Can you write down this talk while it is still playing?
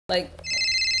Like,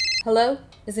 hello?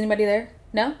 Is anybody there?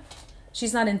 No?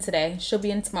 She's not in today. She'll be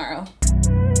in tomorrow.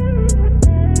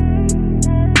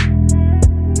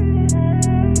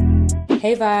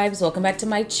 Hey vibes, welcome back to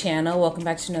my channel. Welcome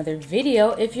back to another video.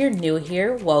 If you're new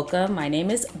here, welcome. My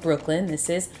name is Brooklyn. This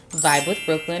is Vibe with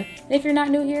Brooklyn. And if you're not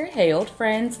new here, hey old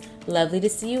friends, lovely to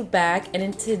see you back. And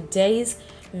in today's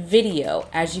video,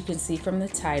 as you can see from the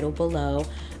title below,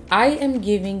 I am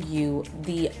giving you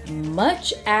the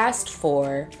much asked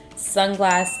for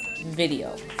sunglass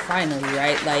video. Finally,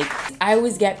 right? Like, I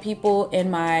always get people in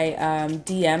my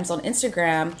DMs on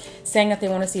Instagram saying that they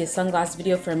want to see a sunglass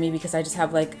video from me because I just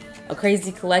have like a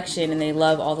crazy collection and they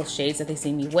love all the shades that they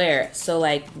see me wear. So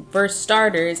like, for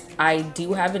starters, I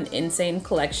do have an insane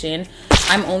collection.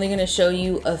 I'm only going to show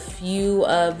you a few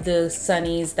of the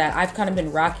sunnies that I've kind of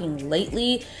been rocking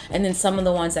lately, and then some of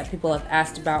the ones that people have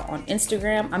asked about on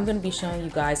Instagram. I'm going to be showing you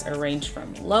guys a range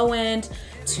from low end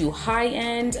to high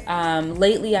end.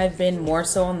 Lately I've been more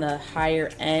so on the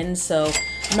higher end, so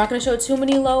I'm not going to show too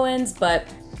many low ends, but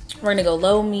we're gonna go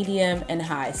low, medium, and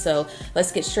high. So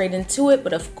let's get straight into it.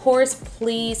 But of course,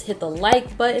 please hit the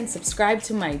like button, subscribe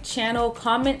to my channel,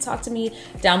 comment, talk to me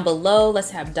down below.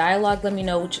 Let's have dialogue. Let me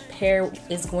know which pair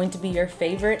is going to be your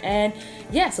favorite. And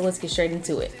yeah, so let's get straight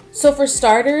into it. So for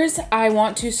starters, I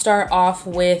want to start off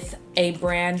with a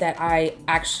brand that I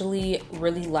actually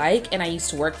really like, and I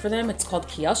used to work for them. It's called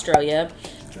Quay Australia.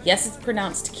 Yes, it's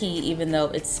pronounced Quay, even though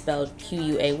it's spelled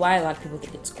Q-U-A-Y. A lot of people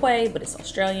think it's Quay, but it's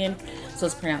Australian, so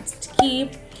it's pronounced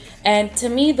Quay. And to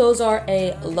me, those are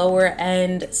a lower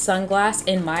end sunglass,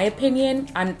 in my opinion.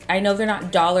 I know they're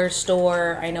not dollar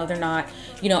store. I know they're not,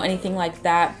 you know, anything like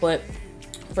that, but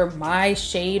for my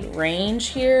shade range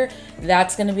here,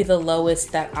 that's gonna be the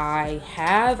lowest that I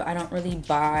have. I don't really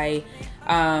buy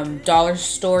dollar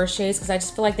store shades because I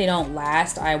just feel like they don't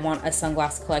last. I want a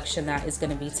sunglass collection that is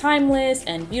going to be timeless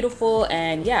and beautiful.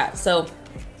 And yeah, so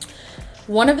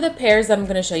one of the pairs that I'm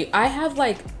going to show you, I have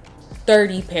like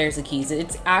 30 pairs of keys.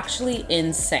 It's actually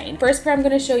insane. First pair I'm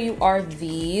going to show you are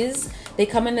these. They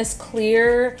come in this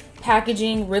clear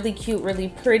packaging, really cute, really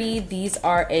pretty. These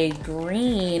are a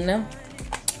green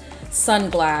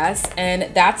sunglass,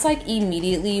 and that's like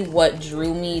immediately what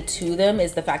drew me to them,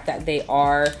 is the fact that they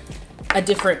are a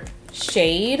different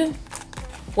shade.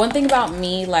 One thing about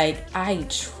me, like, I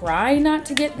try not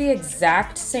to get the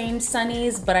exact same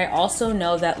sunnies, but I also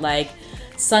know that like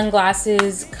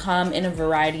sunglasses come in a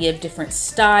variety of different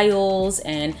styles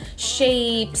and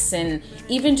shapes, and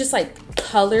even just like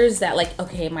colors that, like,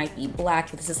 okay, it might be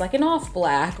black, but this is like an off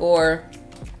black, or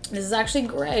this is actually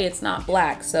gray, it's not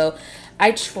black. So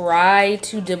I try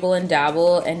to dibble and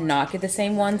dabble and not get the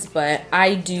same ones, but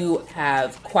I do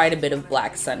have quite a bit of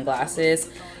black sunglasses.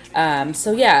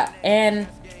 So yeah, and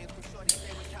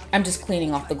I'm just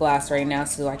cleaning off the glass right now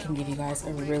so I can give you guys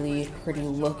a really pretty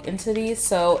look into these.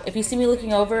 So if you see me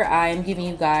looking over, I'm giving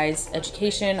you guys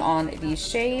education on these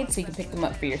shades so you can pick them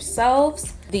up for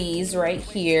yourselves. These right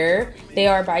here, they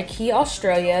are by Quay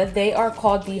Australia. They are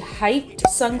called the Hyped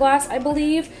Sunglass, I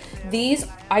believe. These,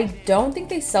 I don't think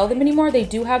they sell them anymore. They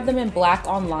do have them in black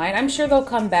online. I'm sure they'll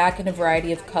come back in a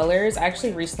variety of colors. I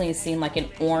actually recently seen like an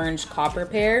orange copper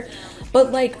pair.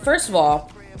 But like, first of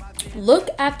all, look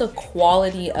at the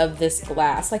quality of this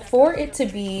glass. Like, for it to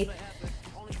be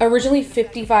originally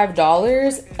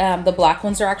 $55, the black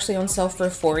ones are actually on sale for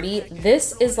 $40.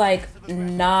 This is like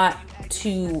not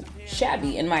too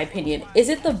shabby, in my opinion. Is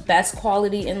it the best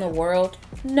quality in the world?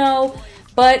 No,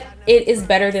 but it is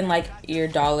better than like your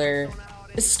dollar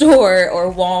store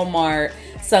or Walmart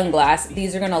sunglass.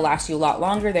 These are gonna last you a lot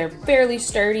longer. They're fairly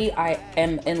sturdy. I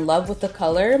am in love with the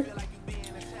color.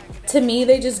 To me,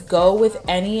 they just go with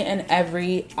any and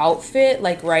every outfit.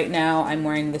 Like right now, I'm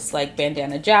wearing this like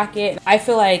bandana jacket. I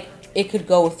feel like it could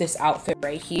go with this outfit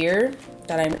right here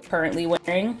that I'm currently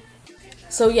wearing.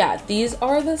 So yeah, these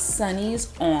are the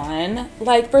sunnies on.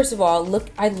 Like, first of all, look,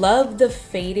 I love the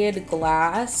faded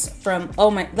glass from, oh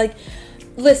my, like,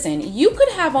 listen, you could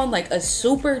have on like a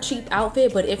super cheap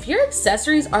outfit, but if your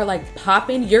accessories are like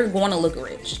popping, you're going to look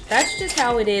rich. That's just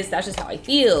how it is. That's just how I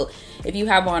feel. If you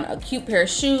have on a cute pair of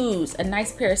shoes, a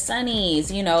nice pair of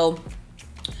sunnies, you know,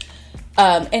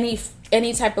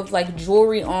 any type of like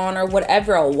jewelry on or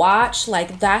whatever, a watch,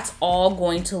 like that's all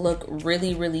going to look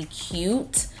really, really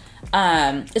cute.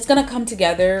 It's gonna come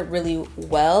together really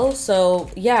well.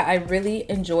 So yeah, I really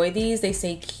enjoy these. They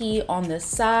say Quay on the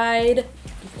side.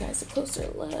 Give you guys a closer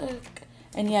look.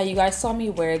 And yeah, you guys saw me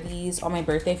wear these on my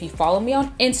birthday. If you follow me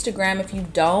on Instagram, if you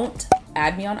don't,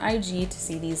 add me on IG to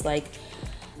see these, like,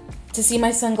 to see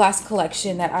my sunglass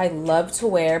collection that I love to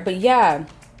wear. But yeah,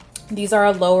 these are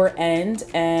a lower end,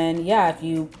 and yeah, if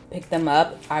you pick them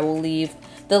up, I will leave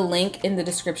the link in the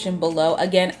description below.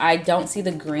 Again, I don't see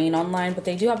the green online, but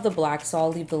they do have the black, so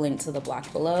I'll leave the link to the black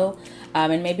below.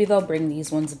 And maybe they'll bring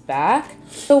these ones back.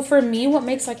 So for me, what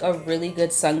makes like a really good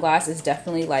sunglass is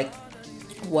definitely like,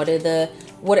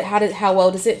 how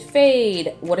well does it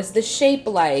fade? What is the shape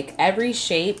like? Every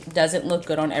shape doesn't look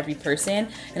good on every person,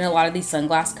 and a lot of these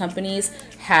sunglass companies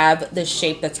have the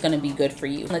shape that's going to be good for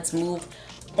you. Let's move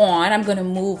on. I'm going to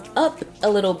move up a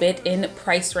little bit in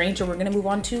price range, and we're going to move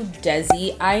on to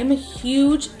Dezi. I am a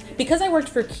huge, because I worked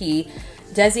for Quay,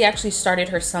 Dezi actually started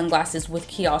her sunglasses with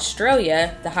Quay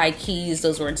Australia. The high keys,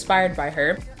 those were inspired by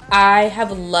her. I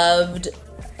have loved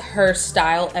her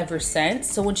style ever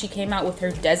since. So when she came out with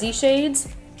her Dezi shades,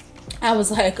 I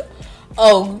was like,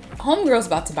 oh, homegirl's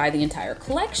about to buy the entire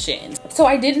collection. So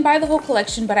I didn't buy the whole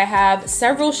collection, but I have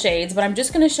several shades, but I'm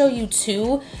just gonna show you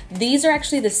two. These are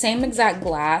actually the same exact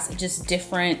glass, just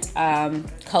different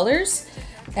colors.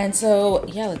 And so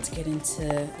yeah, let's get into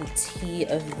the tea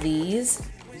of these.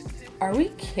 Are we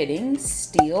kidding?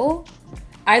 Steel?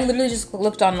 I literally just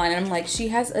looked online and I'm like, she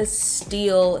has a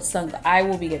steel sunglass. I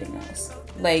will be getting those.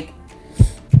 Like,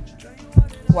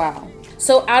 wow.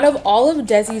 So out of all of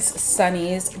Dezi's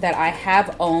sunnies that I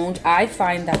have owned, I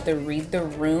find that the Read the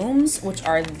Rooms, which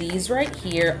are these right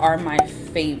here, are my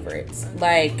favorites.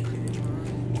 Like,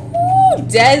 ooh,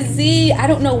 Dezi. I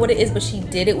don't know what it is, but she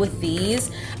did it with these.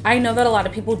 I know that a lot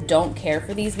of people don't care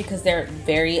for these because they're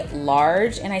very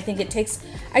large, and I think it takes,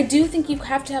 I do think you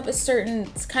have to have a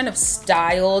certain kind of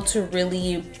style to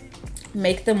really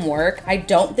make them work. I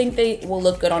don't think they will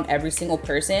look good on every single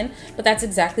person, but that's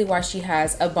exactly why she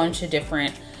has a bunch of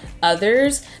different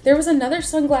others. There was another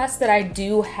sunglass that I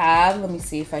do have. Let me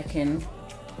see if I can,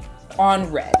 on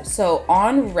red. So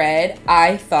on red,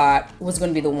 I thought was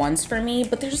going to be the ones for me,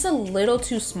 but they're just a little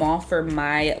too small for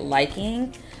my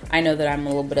liking. I know that I'm a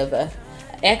little bit of a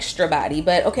extra body,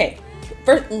 but okay.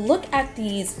 First, look at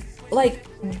these, like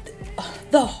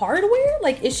the hardware.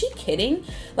 Like, is she kidding?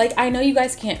 Like, I know you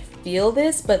guys can't feel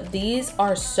this, but these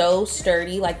are so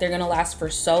sturdy. Like, they're gonna last for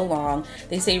so long.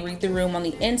 They say Read the Room on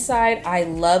the inside. I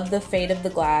love the fade of the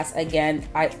glass. Again,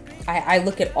 I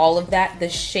look at all of that. The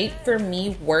shape for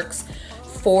me works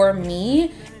for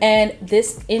me, and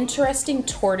this interesting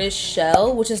tortoise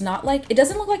shell, which is not like, it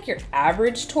doesn't look like your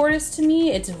average tortoise to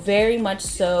me. It's very much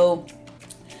so,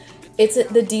 it's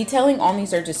the detailing on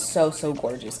these are just so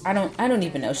gorgeous. I don't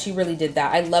even know, she really did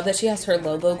that. I love that she has her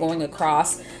logo going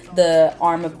across the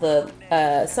arm of the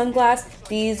sunglass.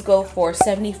 These go for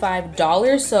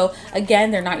 $75. So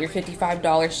again, they're not your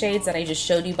 $55 shades that I just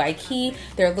showed you by Quay.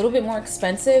 They're a little bit more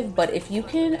expensive, but if you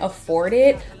can afford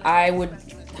it, I would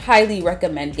highly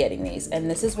recommend getting these. And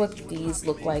this is what these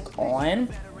look like on.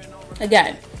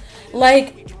 Again,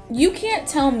 like, you can't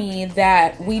tell me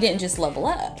that we didn't just level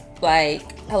up.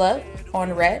 Like, hello,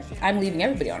 on red. I'm leaving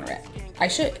everybody on red. I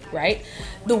should, right?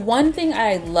 The one thing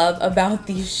I love about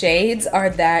these shades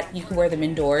are that you can wear them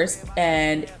indoors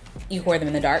and you can wear them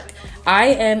in the dark. I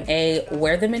am a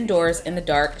wear them indoors in the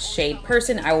dark shade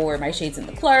person. I will wear my shades in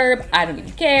the club. I don't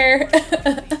even care.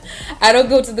 I don't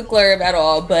go to the club at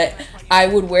all, but I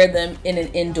would wear them in an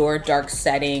indoor dark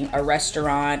setting, a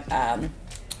restaurant.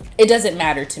 It doesn't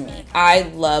matter to me. I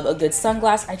love a good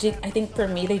sunglass. I think for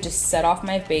me, they just set off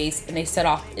my face and they set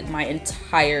off my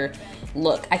entire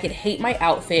look. I could hate my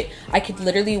outfit. I could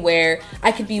literally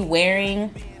I could be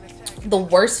wearing the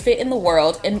worst fit in the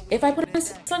world, and if I put on a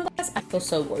sunglass, I feel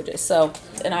so gorgeous. So,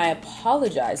 and I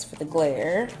apologize for the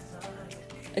glare.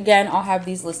 Again, I'll have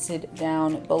these listed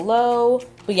down below.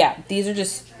 But yeah, these are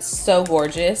just so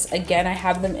gorgeous. Again, I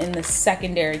have them in the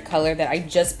secondary color that I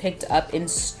just picked up in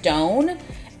stone.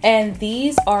 And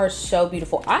these are so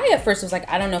beautiful. I at first was like,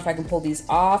 I don't know if I can pull these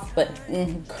off, but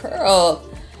girl,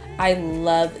 I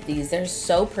love these. They're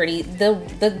so pretty.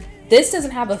 This doesn't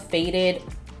have a faded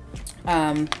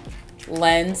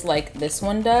lens like this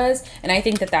one does, and I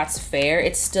think that that's fair.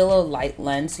 It's still a light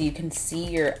lens, so you can see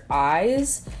your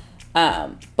eyes,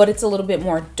 but it's a little bit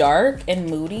more dark and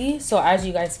moody. So as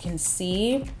you guys can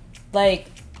see, like,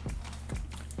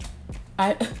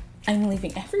 I'm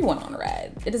leaving everyone on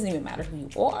red. It doesn't even matter who you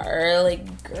are.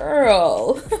 Like,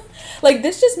 girl. Like,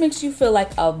 this just makes you feel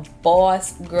like a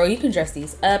boss. Girl, you can dress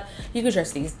these up. You can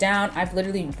dress these down. I've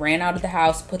literally ran out of the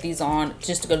house, put these on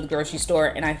just to go to the grocery store,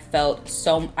 and I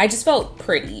just felt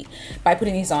pretty by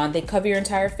putting these on. They cover your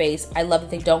entire face. I love that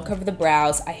they don't cover the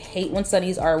brows. I hate when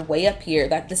sunnies are way up here.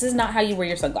 This is not how you wear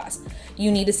your sunglass.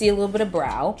 You need to see a little bit of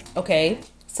brow, okay?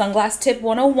 Sunglass tip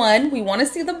 101, we want to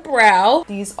see the brow.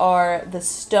 These are the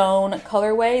stone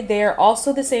colorway. They're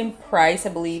also the same price, I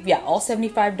believe. Yeah, all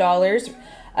 $75.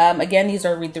 Again, these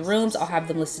are Read the Rooms. I'll have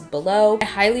them listed below. I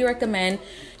highly recommend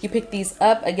You pick these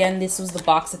up. Again, this was the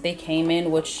box that they came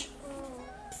in, which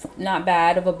not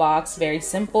bad of a box, very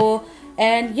simple.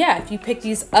 And yeah, if you pick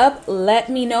these up, let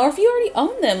me know. Or if you already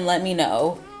own them, let me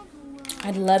know.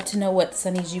 I'd love to know what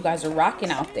sunnies you guys are rocking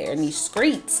out there in these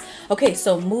streets. Okay,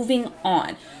 so moving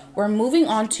on. We're moving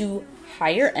on to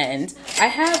higher end. I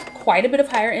have quite a bit of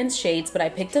higher end shades, but I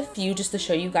picked a few just to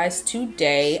show you guys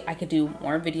today. I could do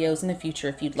more videos in the future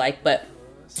if you'd like, but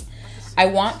I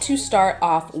want to start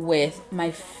off with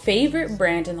my favorite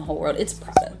brand in the whole world. It's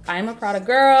Prada. I'm a Prada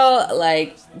girl.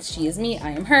 Like, she is me, I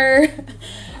am her.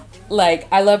 Like,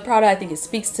 I love Prada. I think it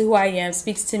speaks to who I am,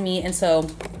 speaks to me. And so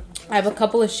I have a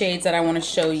couple of shades that I want to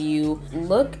show you.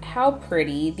 Look how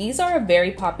pretty. These are a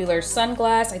very popular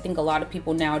sunglass. I think a lot of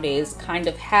people nowadays kind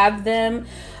of have them.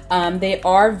 They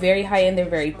are very high end. They're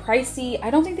very pricey. I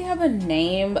don't think they have a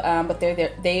name, but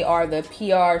they are the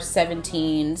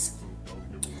PR17s.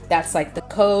 That's like the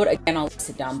code. Again, I'll list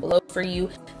it down below for you.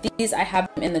 These, I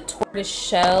have them in the tortoise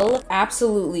shell.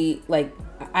 Absolutely, like,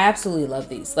 I absolutely love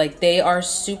these. Like, they are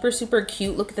super, super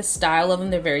cute. Look at the style of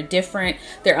them. They're very different.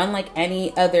 They're unlike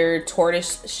any other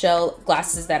tortoise shell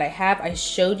glasses that I have. I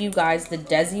showed you guys the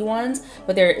Dezi ones,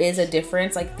 but there is a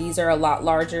difference. Like, these are a lot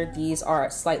larger. These are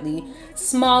slightly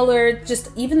smaller. Just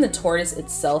even the tortoise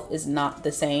itself is not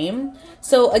the same.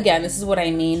 So again, this is what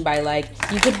I mean by, like,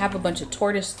 you can have a bunch of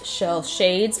tortoise shell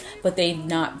shades, but they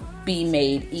not be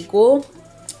made equal.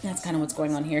 That's kind of what's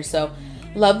going on here. So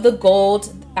love the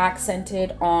gold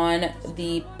accented on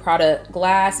the Prada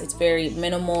glass. It's very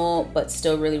minimal, but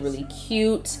still really, really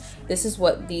cute. This is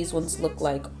what these ones look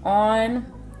like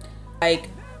on. Like,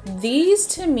 these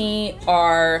to me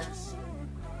are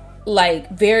like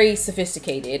very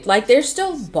sophisticated. Like, they're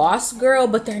still boss girl,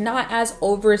 but they're not as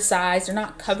oversized. They're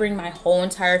not covering my whole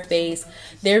entire face.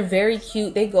 They're very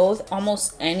cute. They go with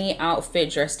almost any outfit,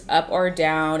 dressed up or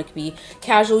down. It could be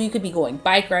casual. You could be going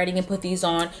bike riding and put these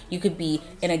on. You could be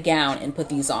in a gown and put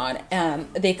these on.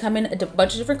 They come in a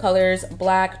bunch of different colors: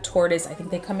 black, tortoise. I think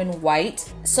they come in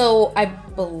white. So I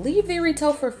believe they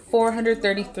retail for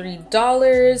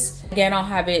 $433. Again, I'll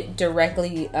have it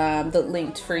directly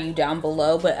linked for you down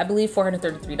below, but I believe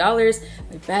 $433.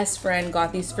 My best friend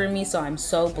got these for me, so I'm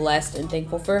so blessed and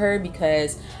thankful for her,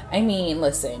 because I mean,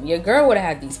 listen, your girl would have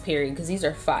had these, period, because these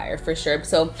are fire for sure.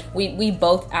 So we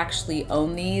both actually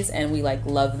own these and we like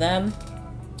love them.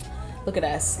 Look at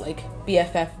us, like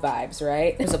BFF vibes,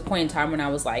 right? There's a point in time when I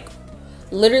was like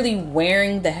literally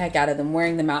wearing the heck out of them,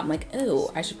 wearing them out. I'm like,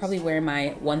 oh, I should probably wear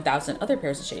my 1,000 other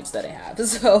pairs of shades that I have.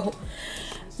 So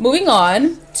moving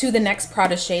on to the next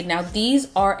Prada shade. Now, these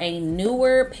are a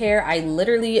newer pair. I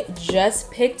literally just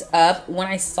picked up when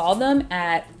I saw them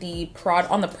at the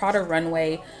on the Prada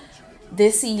runway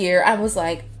this year. I was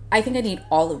like, I think I need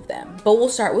all of them, but we'll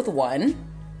start with one.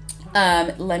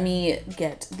 Let me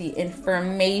get the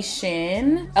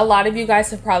information. A lot of you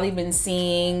guys have probably been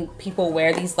seeing people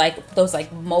wear these, like those like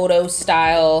moto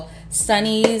style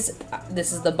sunnies.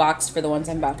 This is the box for the ones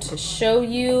I'm about to show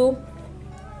you.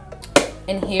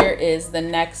 And here is the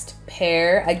next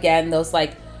pair. Again, those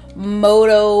like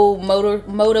moto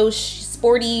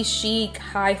sporty chic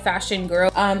high fashion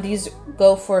girl. These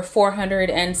go for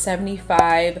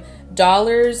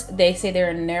 $475. They say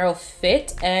they're a narrow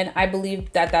fit, and I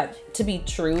believe that to be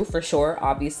true for sure.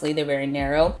 Obviously, they're very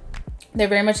narrow. They're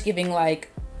very much giving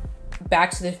like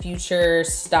Back to the Future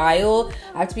style.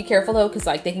 I have to be careful though, because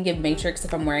like they can give Matrix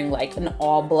if I'm wearing like an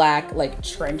all black like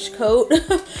trench coat.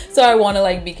 So I want to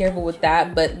like be careful with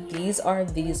that. But these are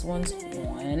these ones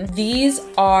on. These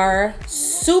are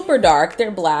super dark.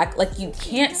 They're black. Like, you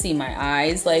can't see my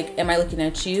eyes. Like, am I looking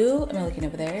at you? Am I looking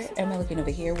over there? Am I looking over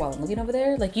here while I'm looking over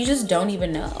there? Like, you just don't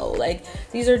even know. Like,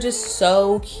 these are just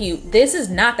so cute. This is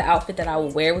not the outfit that I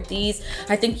will wear with these.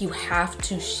 I think you have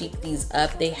to chic these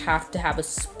up. They have to have a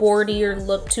sportier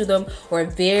look to them, or a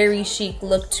very chic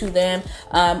look to them,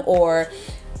 or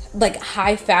like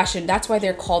high fashion. That's why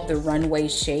they're called the runway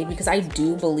shade, because I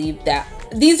do believe that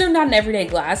these are not an everyday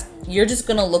glass. You're just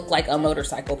gonna look like a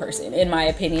motorcycle person, in my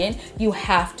opinion. You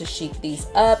have to chic these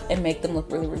up and make them look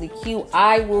really, really cute.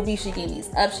 I will be chicing these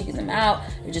up, chicing them out.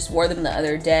 I just wore them the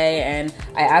other day and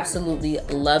I absolutely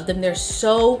love them. They're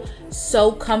so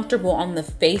comfortable on the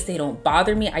face. They don't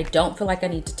bother me. I don't feel like I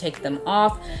need to take them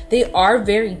off. They are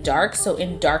very dark, so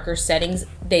in darker settings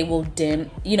they will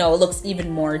dim, you know, it looks even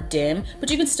more dim,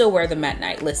 but you can still wear them at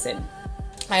night. Listen,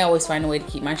 I always find a way to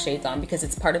keep my shades on because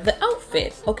it's part of the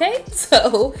outfit, okay?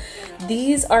 So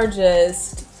these are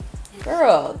just,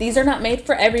 girl, these are not made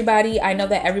for everybody. I know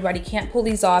that everybody can't pull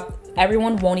these off.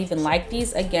 Everyone won't even like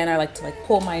these. Again, I like to like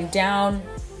pull mine down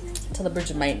to to the bridge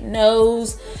of my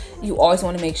nose. You always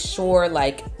want to make sure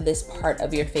like this part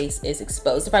of your face is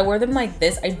exposed. If I wear them like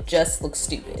this, I just look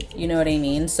stupid. You know what I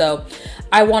mean? So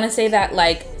I want to say that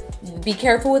like, be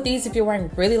careful with these if you're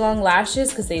wearing really long lashes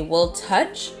because they will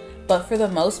touch. But for the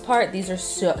most part, these are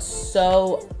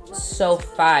so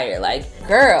fire. Like,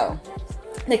 girl,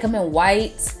 they come in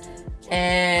white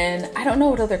and I don't know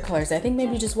what other colors. I think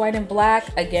maybe just white and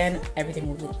black. Again,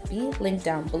 everything will be linked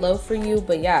down below for you.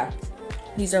 But yeah,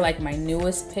 these are like my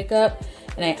newest pickup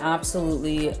and I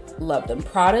absolutely love them.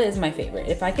 Prada is my favorite.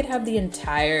 If I could have the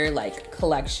entire like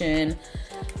collection,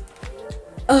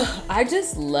 I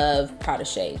just love Prada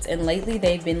shades. And lately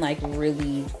they've been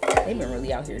really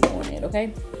out here doing it,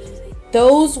 okay?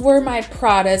 Those were my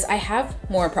Pradas. I have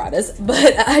more Pradas,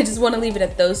 but I just want to leave it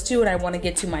at those two. And I want to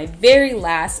get to my very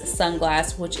last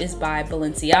sunglass, which is by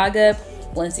Balenciaga.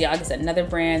 Balenciaga is another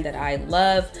brand that I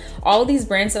love. All of these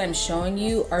brands that I'm showing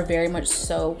you are very much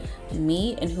so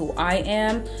me and who I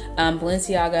am.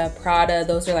 Balenciaga, Prada,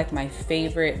 those are like my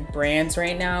favorite brands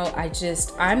right now.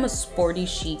 I'm a sporty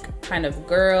chic kind of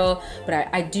girl, but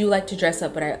I do like to dress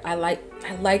up, but I like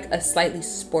a slightly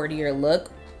sportier look.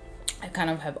 I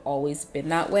kind of have always been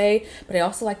that way, but I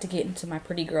also like to get into my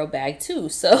pretty girl bag too.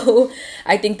 So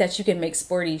I think that you can make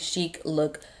sporty chic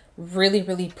look really,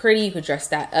 really pretty. You could dress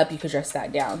that up, you could dress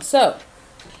that down. So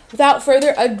without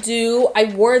further ado, I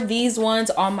wore these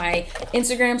ones on my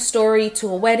Instagram story to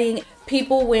a wedding.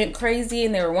 People went crazy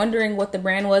and they were wondering what the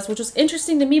brand was, which was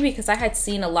interesting to me because I had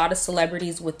seen a lot of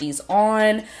celebrities with these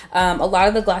on. A lot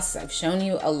of the glasses I've shown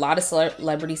you, a lot of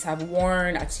celebrities have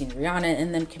worn. I've seen Rihanna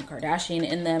in them, Kim Kardashian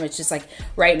in them. It's just like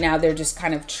right now they're just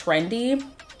kind of trendy,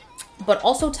 but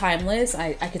also timeless.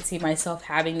 I could see myself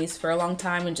having these for a long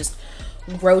time and just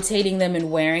rotating them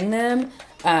and wearing them.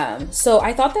 So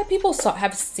I thought that people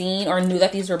have seen or knew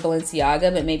that these were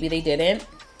Balenciaga, but maybe they didn't.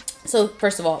 So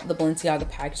first of all, the Balenciaga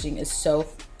packaging is so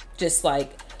just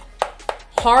like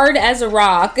hard as a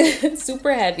rock,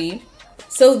 super heavy.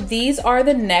 So these are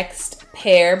the next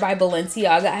pair by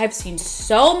Balenciaga. I have seen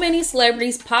so many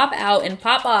celebrities pop out and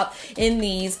pop up in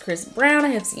these. Chris Brown, I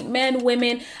have seen men,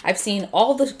 women. I've seen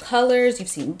all the colors. You've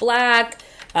seen black.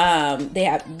 They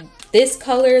have this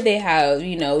color, they have,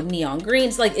 you know, neon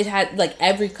greens. Like it had like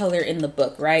every color in the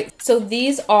book, right? So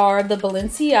these are the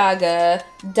Balenciaga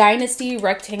Dynasty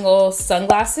rectangle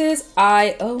sunglasses.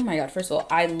 Oh my god, first of all,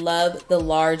 I love the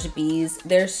large B's.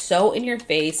 They're so in your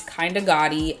face, kind of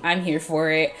gaudy. I'm here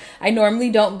for it. I normally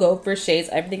don't go for shades.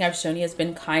 Everything I've shown you has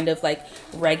been kind of like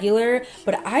regular,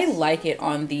 but I like it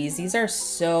on these. These are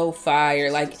so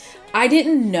fire. Like I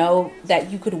didn't know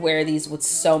that you could wear these with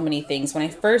so many things. When I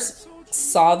first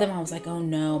saw them, I was like, oh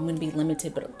no, I'm gonna be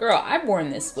limited. But girl, I've worn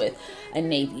this with a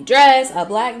navy dress, a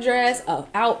black dress,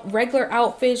 regular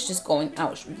outfits, just going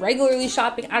out regularly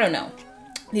shopping. I don't know.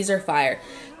 These are fire.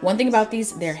 One thing about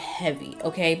these, they're heavy,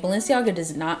 okay? Balenciaga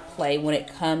does not play when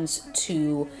it comes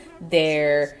to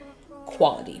their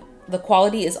quality. The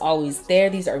quality is always there.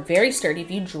 These are very sturdy.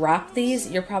 If you drop these,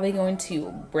 you're probably going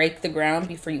to break the ground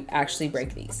before you actually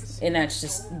break these. And that's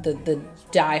just the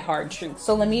die-hard truth.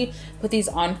 So let me put these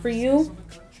on for you.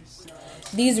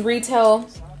 These retail,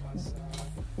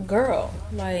 girl,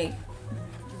 like,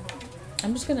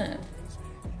 I'm just gonna,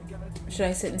 should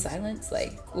I sit in silence?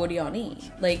 Like, what do y'all need?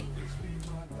 Like,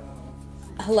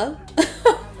 hello?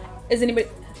 Is anybody,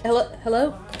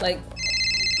 hello? Like,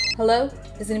 hello?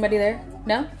 Is anybody there?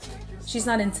 No? She's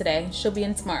not in today. She'll be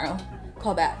in tomorrow.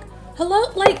 Call back.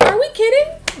 Hello? Like, are we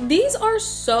kidding? These are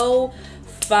so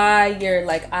fire.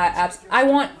 Like, I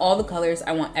want all the colors.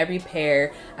 I want every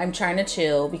pair. I'm trying to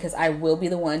chill because I will be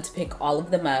the one to pick all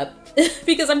of them up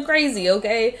because I'm crazy,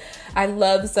 okay? I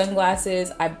love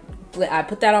sunglasses. I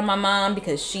put that on my mom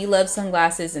because she loves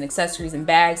sunglasses and accessories and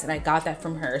bags, and I got that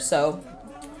from her. So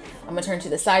I'm gonna turn to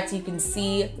the side so you can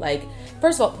see, like,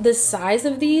 first of all, the size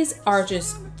of these are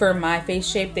just, for my face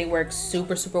shape, they work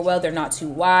super, super well. They're not too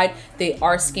wide. They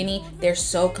are skinny. They're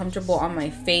so comfortable on my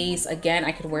face. Again,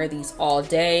 I could wear these all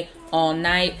day, all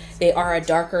night. They are a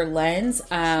darker lens,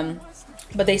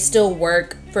 but they still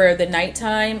work for the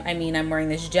nighttime. I mean, I'm wearing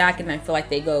this jacket and I feel like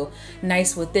they go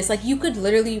nice with this. Like, you could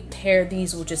literally pair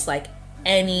these with just like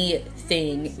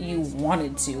anything you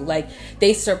wanted to. Like,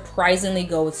 they surprisingly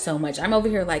go with so much. I'm over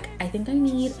here like, I think I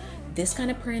need this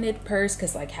kind of printed purse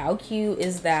because, like, how cute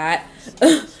is that?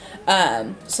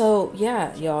 So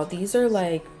yeah, y'all, these are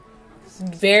like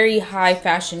very high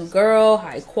fashion girl,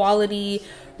 high quality,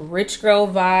 rich girl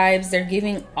vibes. They're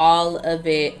giving all of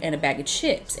it in a bag of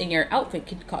chips, and your outfit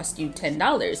could cost you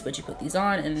 $10, but you put these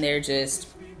on and they're just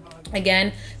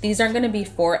Again, these aren't going to be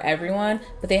for everyone,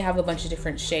 but they have a bunch of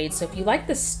different shades. So if you like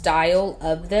the style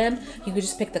of them, you could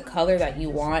just pick the color that you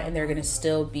want and they're going to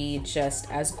still be just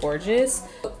as gorgeous.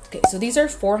 Okay, so these are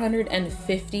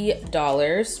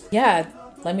 $450. Yeah,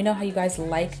 let me know how you guys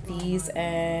like these.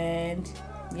 And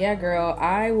yeah, girl,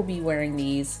 I will be wearing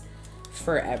these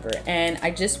forever. And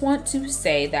I just want to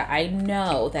say that I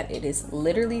know that it is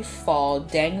literally fall,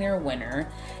 dang near winter,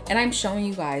 and I'm showing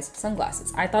you guys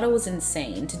sunglasses. I thought it was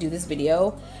insane to do this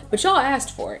video, but y'all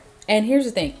asked for it. And here's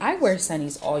the thing, I wear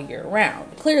sunnies all year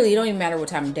round. Clearly it don't even matter what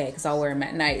time of day because I'll wear them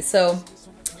at night. So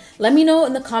let me know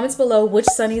in the comments below which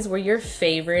sunnies were your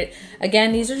favorite.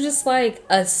 Again, these are just like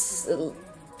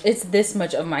it's this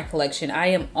much of my collection. I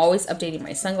am always updating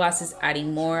my sunglasses,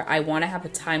 adding more. I want to have a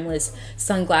timeless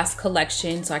sunglass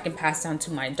collection so I can pass down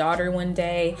to my daughter one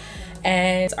day.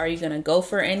 And are you gonna go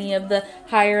for any of the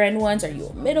higher end ones? Are you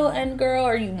a middle end girl?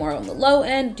 Are you more on the low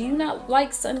end? Do you not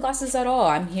like sunglasses at all?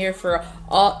 I'm here for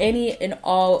any and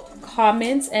all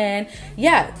comments. And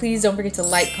yeah, please don't forget to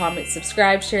like, comment,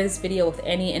 subscribe, share this video with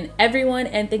any and everyone.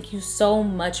 And thank you so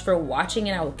much for watching,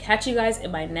 and I will catch you guys in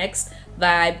my next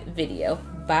vibe video.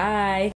 Bye.